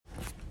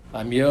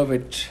I'm here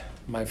with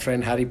my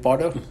friend Harry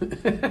Potter,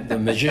 the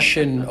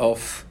magician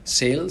of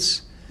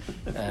sales,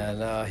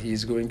 and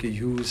he's going to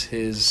use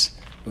his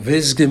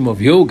wisdom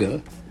of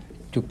yoga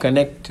to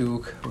connect to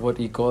what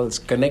he calls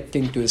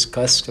connecting to his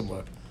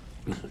customer.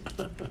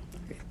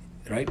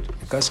 Right?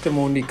 The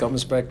customer only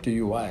comes back to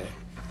you. Why?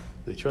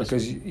 They trust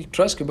Because me. you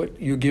trust him,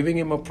 but you're giving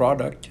him a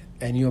product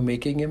and you're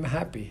making him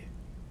happy.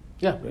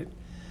 Yeah. Right?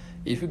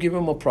 If you give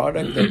him a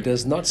product that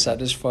does not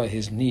satisfy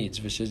his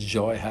needs, which is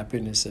joy,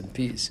 happiness, and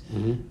peace,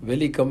 will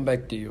he come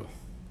back to you?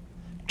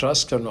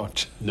 Trust or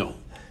not? No.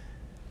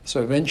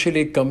 So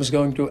eventually it comes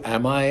down to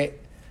am I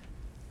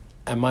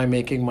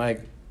making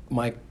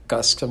my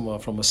customer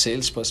from a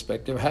sales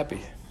perspective happy?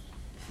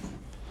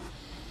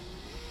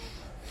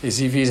 If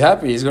he's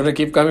happy, he's going to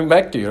keep coming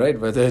back to you, right?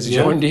 Whether it's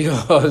John Deere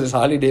or it's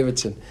Harley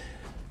Davidson.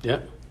 Yeah.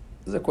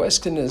 The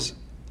question is,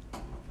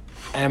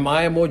 am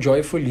I a more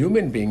joyful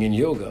human being in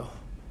yoga?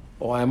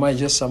 Or am I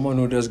just someone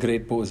who does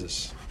great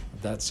poses?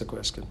 That's the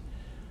question.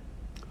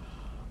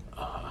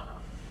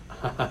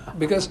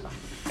 Because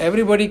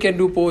everybody can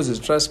do poses,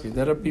 trust me.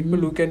 There are people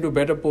who can do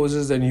better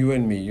poses than you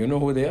and me. You know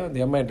who they are?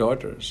 They are my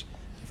daughters.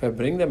 If I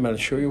bring them, I'll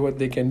show you what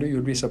they can do.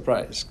 You'll be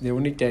surprised. They're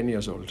only 10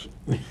 years old.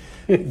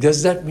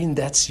 Does that mean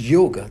that's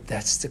yoga?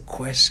 That's the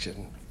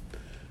question.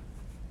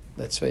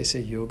 That's why I say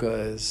yoga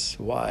is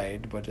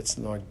wide, but it's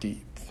not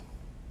deep.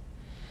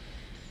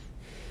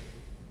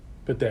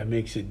 But that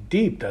makes it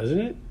deep,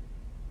 doesn't it?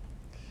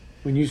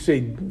 When you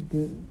say,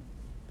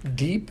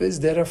 Deep is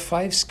there are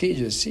 5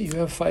 stages. See, you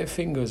have 5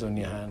 fingers on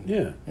your hand.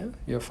 yeah.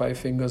 You have 5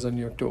 fingers on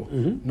your toe.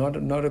 Mhm.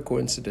 Not a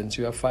coincidence.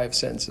 You have 5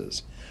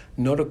 senses.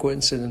 Not a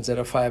coincidence. There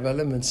are 5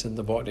 elements in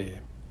the body.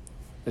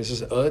 This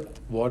is earth,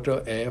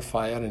 water, air,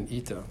 fire, and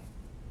ether.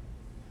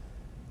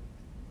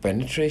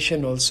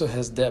 Penetration also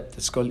has depth.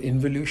 It's called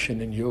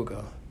involution in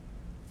yoga.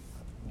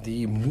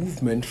 The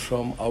movement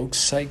from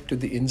outside to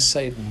the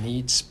inside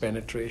needs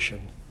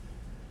penetration.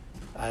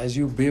 As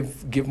you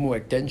give more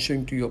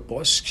attention to your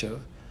posture,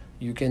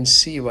 you can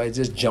see why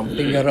just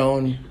jumping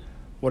around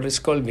what is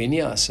called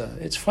vinyasa.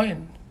 It's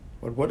fine.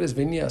 But what is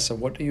vinyasa?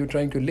 What are you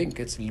trying to link?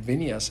 It's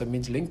vinyasa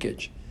means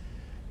linkage.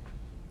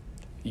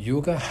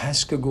 Yoga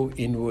has to go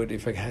inward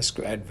if it has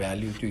to add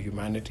value to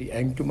humanity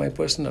and to my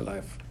personal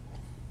life.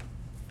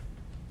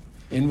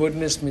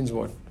 Inwardness means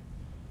what?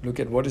 Look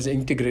at what is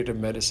integrative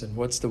medicine.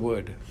 What's the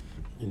word?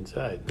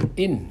 Inside.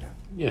 In.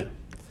 Yeah.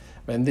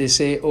 When they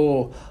say,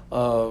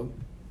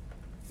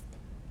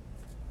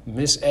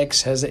 Miss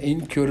X has an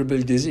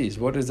incurable disease,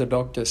 what is the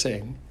doctor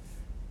saying?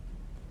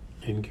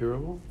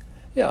 Incurable?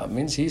 Yeah,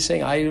 means he's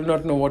saying, I do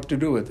not know what to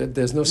do with it.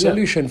 There's no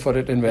solution for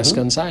it in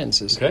Western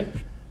sciences. Okay.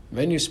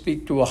 When you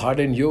speak to a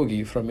hardened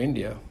yogi from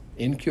India,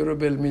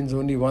 incurable means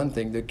only one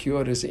thing, the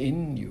cure is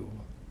in you.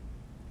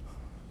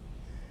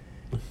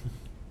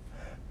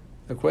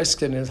 The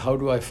question is, how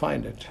do I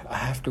find it? I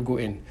have to go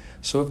in.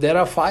 So if there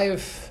are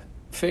 5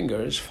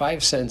 fingers,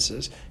 5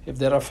 senses, if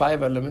there are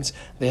 5 elements,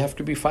 there have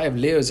to be 5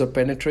 layers of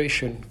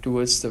penetration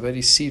towards the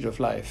very seed of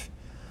life.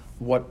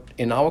 What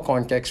in our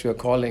context we are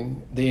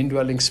calling the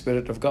indwelling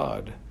spirit of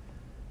God.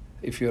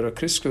 If you're a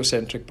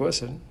Christocentric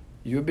person,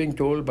 you're being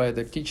told by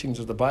the teachings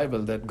of the Bible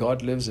that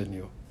God lives in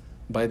you.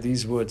 By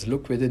these words,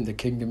 look within, the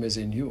kingdom is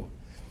in you.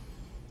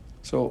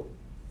 So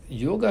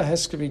yoga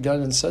has to be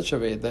done in such a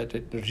way that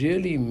it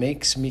really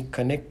makes me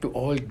connect to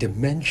all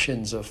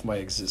dimensions of my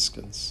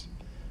existence.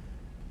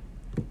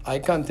 I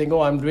can't think,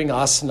 I'm doing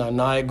asana,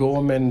 now I go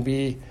home and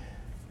be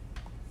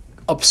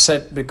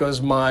upset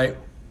because my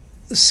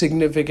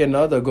significant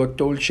other got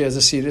told she has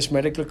a serious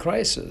medical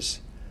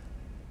crisis.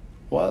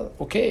 Well,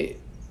 okay,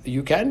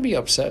 you can be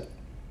upset.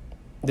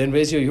 Then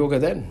where's your yoga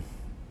then?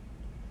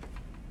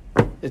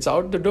 It's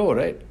out the door,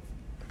 right?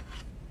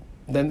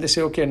 Then they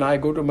say, okay, now I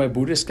go to my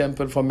Buddhist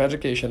temple for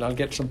meditation. I'll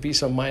get some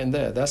peace of mind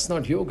there. That's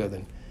not yoga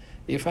then.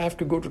 If I have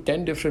to go to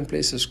 10 different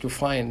places to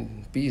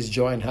find peace,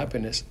 joy, and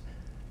happiness,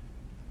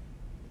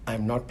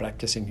 I'm not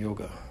practicing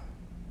yoga.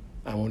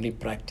 I'm only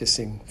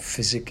practicing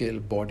physical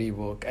body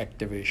work,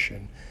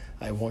 activation.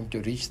 I want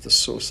to reach the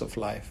source of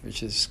life,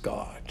 which is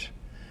God,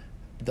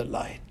 the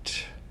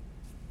light.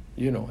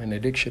 In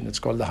addiction, it's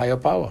called the higher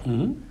power.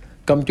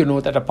 Come to know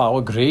that a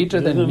power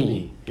greater than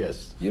me.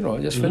 Yes.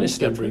 Just finish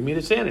Can that. bring me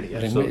to sanity.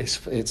 Bring me-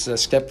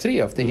 It's step 3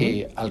 of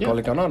the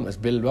Alcoholic Anonymous.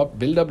 Build up,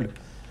 build up.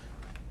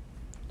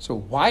 So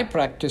why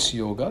practice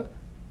yoga?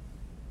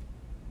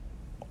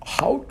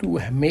 How to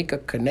make a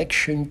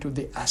connection to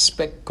the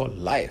aspect called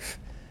life.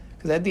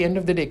 Because at the end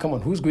of the day, come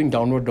on, who's going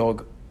downward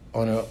dog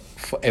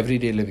for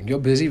everyday living? You're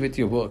busy with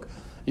your work.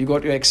 You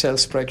got your Excel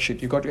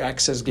spreadsheet. You got your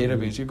Access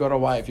database. You got a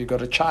wife. You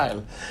got a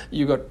child.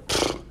 You got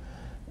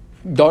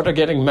daughter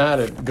getting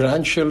married.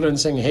 Grandchildren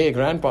saying, hey,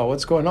 grandpa,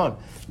 what's going on?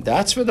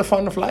 That's where the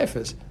fun of life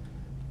is.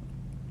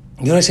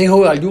 You're not saying,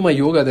 I'll do my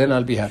yoga, then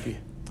I'll be happy.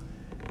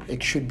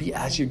 It should be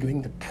as you're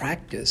doing the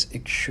practice,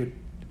 it should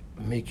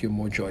make you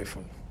more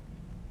joyful.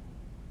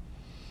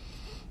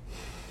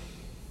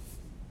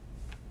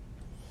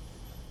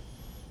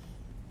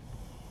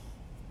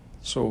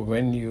 So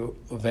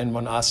when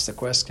one asks the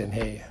question,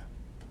 hey,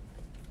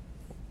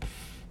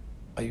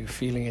 are you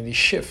feeling any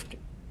shift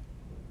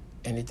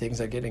any things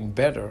are getting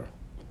better,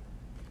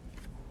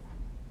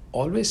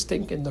 always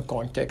think in the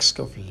context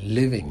of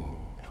living,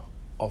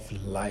 of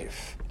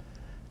life.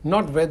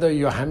 Not whether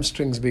your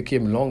hamstrings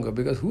became longer,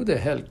 because who the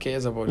hell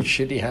cares about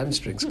shitty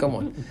hamstrings? Come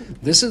on.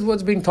 This is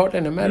what's being taught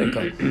in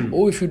America.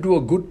 Oh, if you do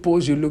a good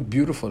pose, you look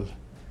beautiful.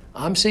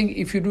 I'm saying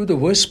if you do the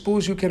worst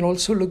pose, you can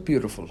also look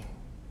beautiful.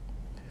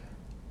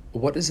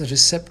 What is the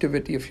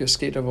receptivity of your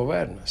state of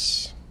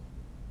awareness?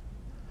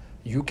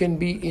 You can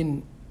be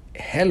in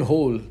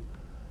hellhole.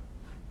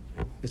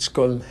 It's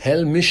called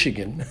Hell,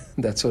 Michigan.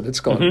 That's what it's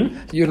called.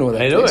 Mm-hmm. You know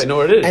that I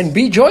know it is. And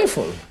be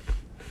joyful.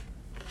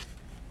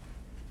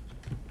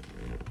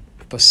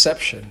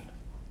 Perception,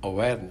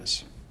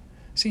 awareness.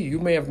 See, you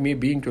may have me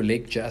being to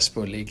Lake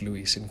Jasper, Lake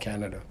Louise in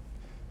Canada.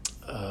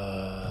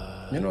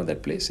 You know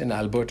that place in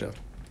Alberta?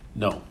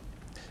 No.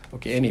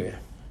 Okay, anyway.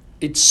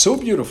 It's so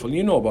beautiful.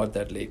 You know about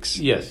that lakes.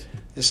 Yes.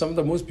 There's some of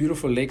the most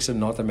beautiful lakes in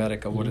North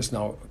America. What is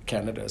now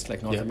Canada. It's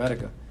like North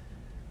America.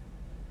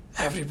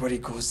 Everybody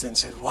goes there and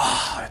says,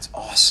 wow, it's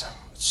awesome.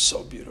 It's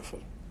so beautiful.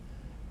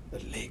 The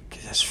lake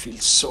just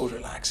feels so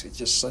relaxed. It's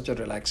just such a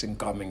relaxing,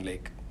 calming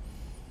lake.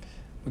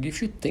 But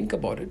if you think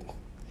about it,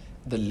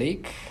 the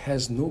lake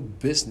has no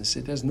business.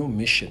 It has no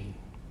mission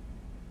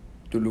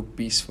to look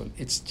peaceful.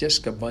 It's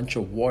just a bunch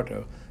of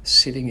water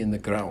sitting in the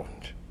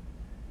ground.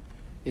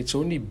 It's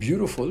only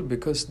beautiful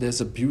because there's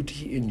a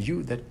beauty in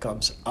you that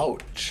comes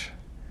out.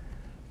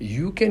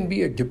 You can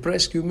be a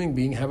depressed human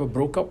being, have a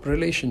broke up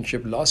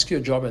relationship, lost your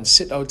job, and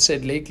sit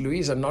outside Lake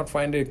Louise and not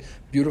find it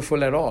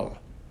beautiful at all.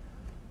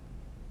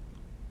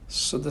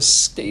 So the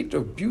state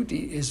of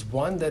beauty is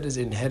one that is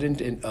inherent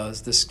in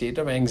us. The state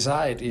of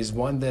anxiety is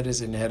one that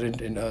is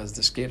inherent in us.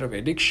 The state of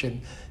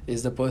addiction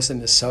is the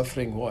person is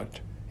suffering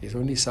what? He's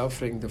only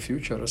suffering the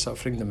future or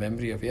suffering the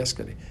memory of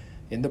yesterday.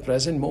 In the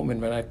present moment,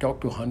 when I talk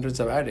to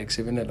hundreds of addicts,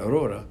 even at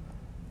Aurora,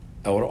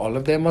 or all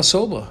of them are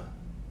sober.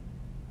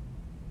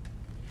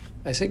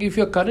 I say, if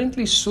you're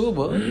currently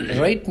sober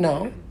right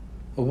now,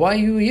 why are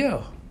you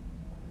here?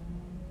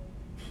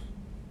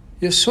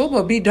 You're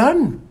sober, be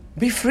done,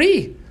 be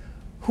free.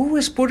 Who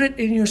has put it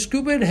in your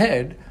stupid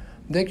head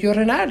that you're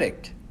an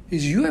addict?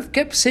 Is you have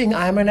kept saying,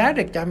 I'm an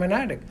addict, I'm an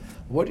addict.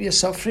 What you're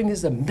suffering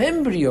is the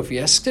memory of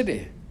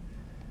yesterday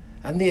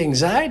and the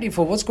anxiety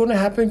for what's going to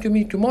happen to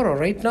me tomorrow.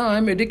 Right now,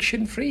 I'm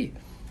addiction free.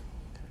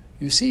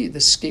 You see, the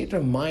state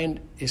of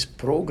mind is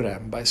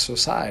programmed by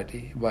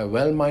society, by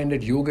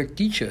well-minded yoga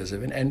teachers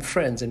even, and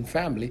friends and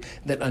family,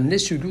 that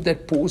unless you do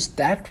that pose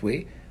that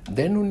way,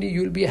 then only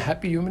you'll be a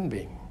happy human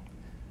being.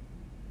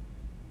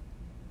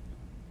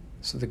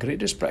 So the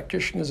greatest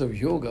practitioners of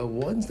yoga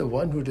weren't the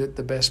one who did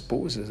the best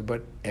poses,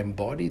 but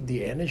embodied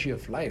the energy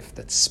of life,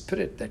 that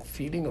spirit, that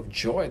feeling of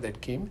joy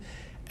that came,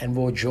 and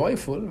were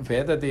joyful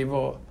whether they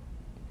were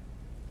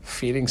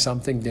feeling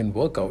something didn't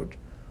work out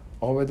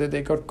or whether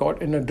they got caught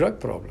in a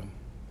drug problem.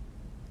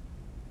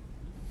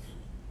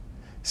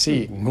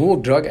 See, no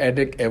drug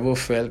addict ever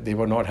felt they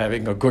were not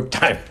having a good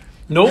time.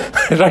 Nope.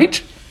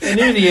 Right? And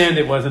in the end,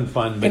 it wasn't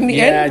fun. But in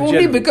the end,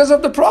 only because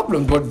of the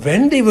problem. But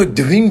when they were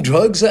doing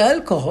drugs or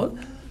alcohol,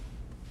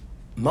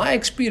 my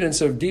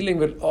experience of dealing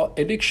with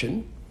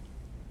addiction,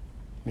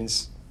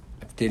 means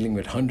dealing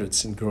with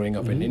hundreds and growing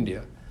up in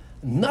India,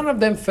 none of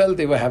them felt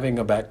they were having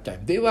a bad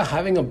time. They were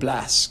having a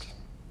blast.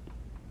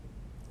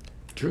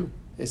 True.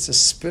 It's a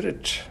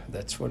spirit.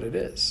 That's what it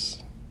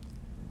is.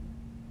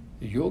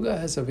 Yoga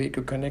has a way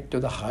to connect to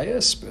the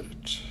higher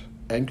spirit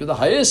and to the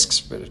highest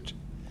spirit.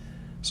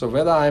 So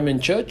whether I'm in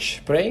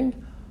church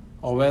praying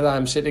or whether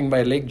I'm sitting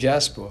by Lake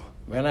Jasper,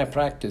 when I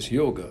practice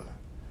yoga,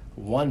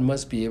 one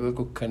must be able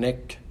to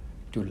connect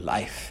to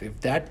life. If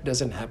that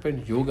doesn't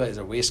happen, yoga is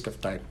a waste of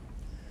time.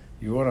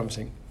 You know what I'm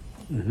saying?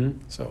 Mm-hmm.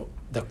 So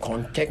the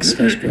context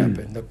has to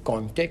happen. The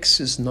context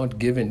is not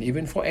given,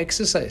 even for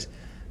exercise.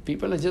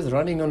 People are just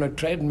running on a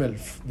treadmill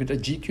with a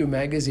GQ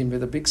magazine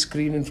with a big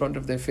screen in front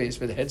of their face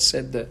with a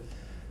headset there.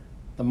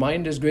 The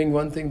mind is doing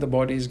one thing, the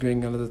body is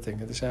doing another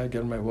thing. And they say, I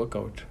get my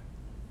workout.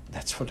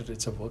 That's what it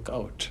is, a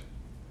workout.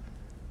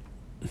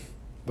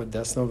 But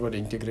that's not what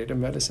integrative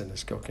medicine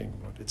is talking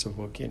about. It's a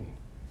work-in.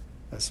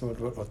 That's not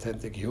what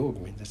authentic yoga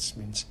means. It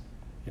means,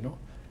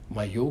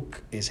 my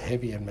yoke is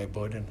heavy and my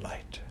burden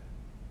light.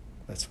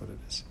 That's what it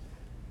is.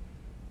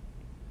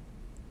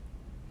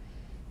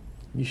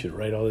 You should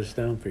write all this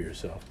down for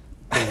yourself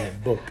in a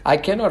book. I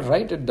cannot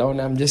write it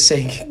down. I'm just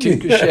saying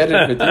to share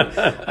it with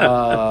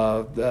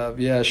you.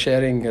 We are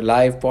sharing a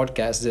live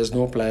podcast. There's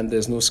no plan.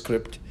 There's no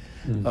script.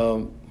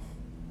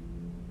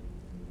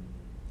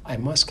 I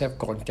must have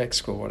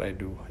context for what I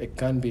do. It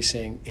can't be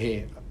saying,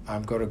 hey,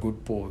 I've got a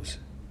good pose.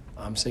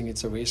 I'm saying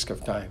it's a waste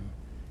of time.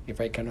 If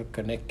I cannot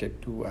connect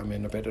it to, I'm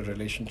in a better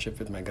relationship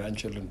with my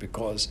grandchildren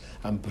because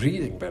I'm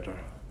breathing better.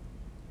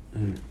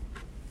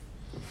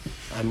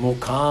 I'm more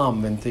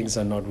calm when things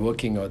are not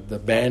working out. The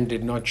band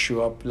did not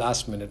show up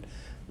last minute.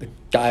 The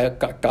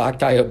car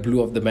tire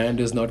blew off. The band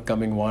is not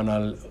coming 1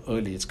 hour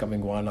early. It's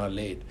coming 1 hour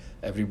late.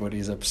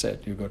 Everybody's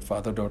upset. You got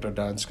father-daughter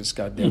dance because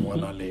they're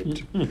 1 hour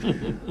late.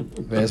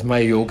 Where's my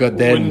yoga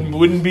then?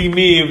 Wouldn't be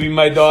me. It'd be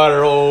my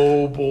daughter.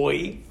 Oh,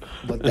 boy.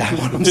 But that's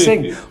what I'm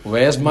saying.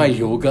 Where's my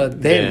yoga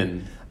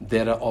then?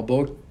 There are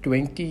about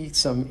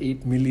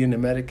 8 million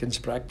Americans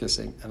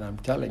practicing, and I'm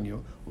telling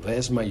you,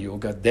 where's my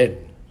yoga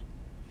then?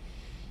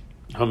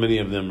 How many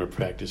of them are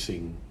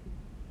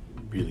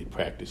really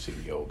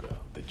practicing yoga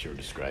that you're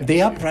describing?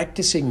 They are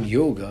practicing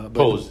yoga,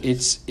 but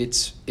Poses.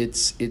 it's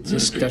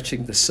just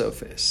touching the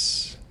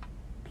surface.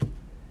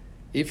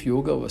 If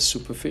yoga was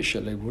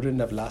superficial, it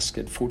wouldn't have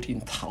lasted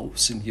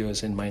 14,000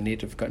 years in my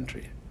native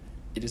country.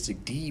 It is a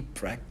deep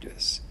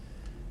practice.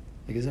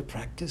 It is a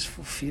practice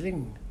for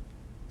feeling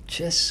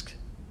just,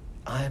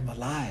 I am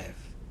alive.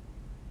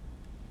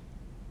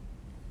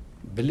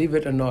 Believe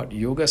it or not,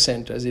 yoga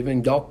centers,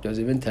 even doctors,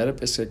 even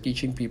therapists are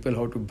teaching people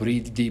how to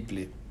breathe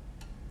deeply.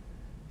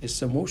 It's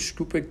the most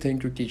stupid thing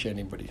to teach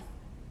anybody.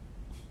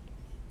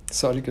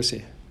 Sorry to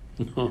say.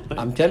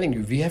 I'm telling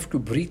you, we have to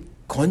breathe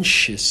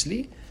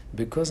consciously.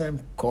 Because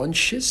I'm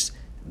conscious,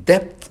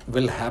 depth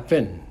will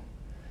happen.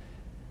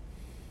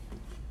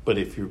 But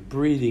if you're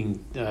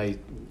breathing, I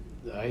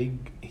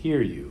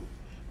hear you.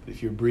 But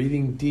if you're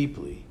breathing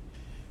deeply,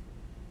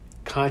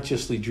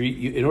 consciously,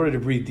 in order to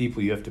breathe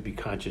deeply, you have to be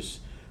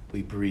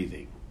consciously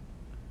breathing.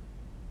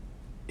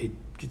 It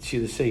gets you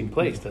the same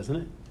place, doesn't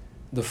it?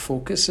 The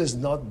focus is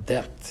not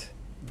depth.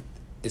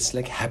 It's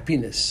like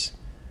happiness.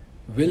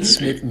 Will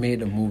Smith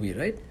made a movie,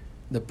 right?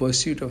 The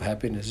Pursuit of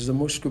Happiness is the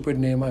most stupid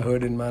name I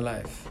heard in my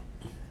life.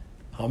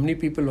 How many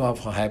people are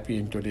happy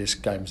in today's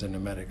times in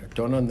America?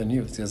 Turn on the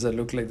news. Does it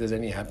look like there's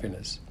any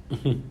happiness?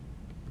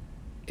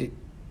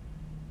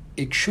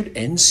 It should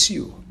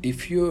ensue.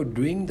 If you're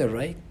doing the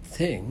right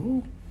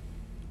thing,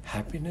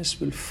 happiness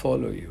will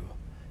follow you.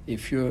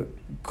 If you're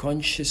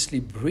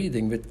consciously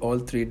breathing with all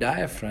 3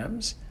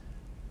 diaphragms,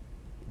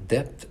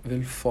 depth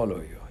will follow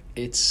you.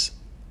 It's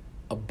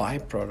a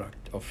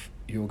byproduct of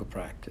yoga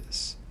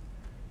practice.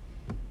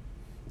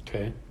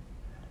 Okay.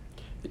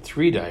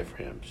 3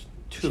 diaphragms.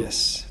 2.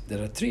 Yes,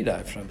 there are 3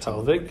 diaphragms.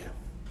 Pelvic,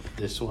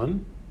 this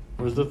one.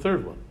 Where's the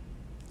third one?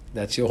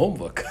 That's your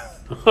homework.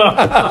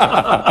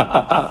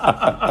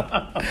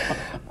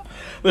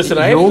 Listen,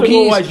 I have to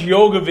go watch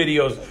yoga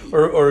videos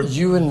or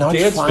you will not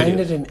dance find videos.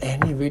 it in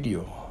any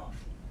video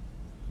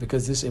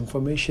because this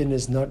information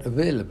is not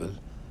available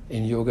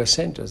in yoga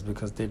centers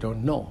because they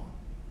don't know.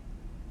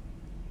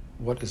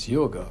 What is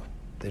yoga?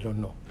 They don't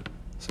know.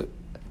 So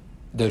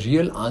the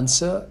real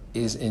answer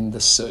is in the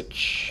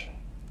search.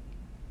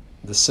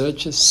 The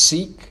search is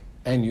seek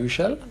and you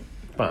shall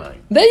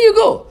Fine. There you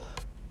go.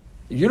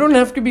 You don't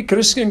have to be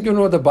Christian to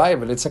know the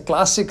Bible. It's a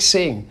classic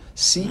saying,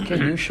 seek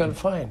and you shall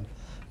find.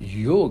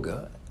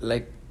 Yoga,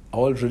 like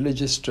all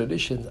religious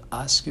traditions,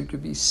 ask you to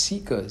be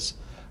seekers,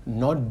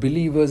 not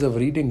believers of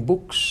reading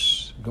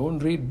books. Don't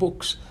read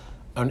books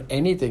on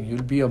anything.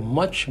 You'll be a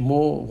much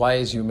more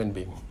wise human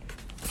being.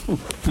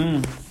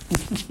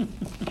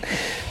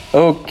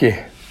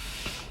 Okay.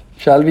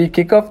 Shall we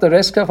kick off the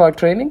rest of our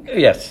training?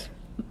 Yes.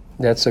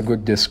 That's a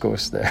good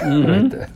discourse there, right there.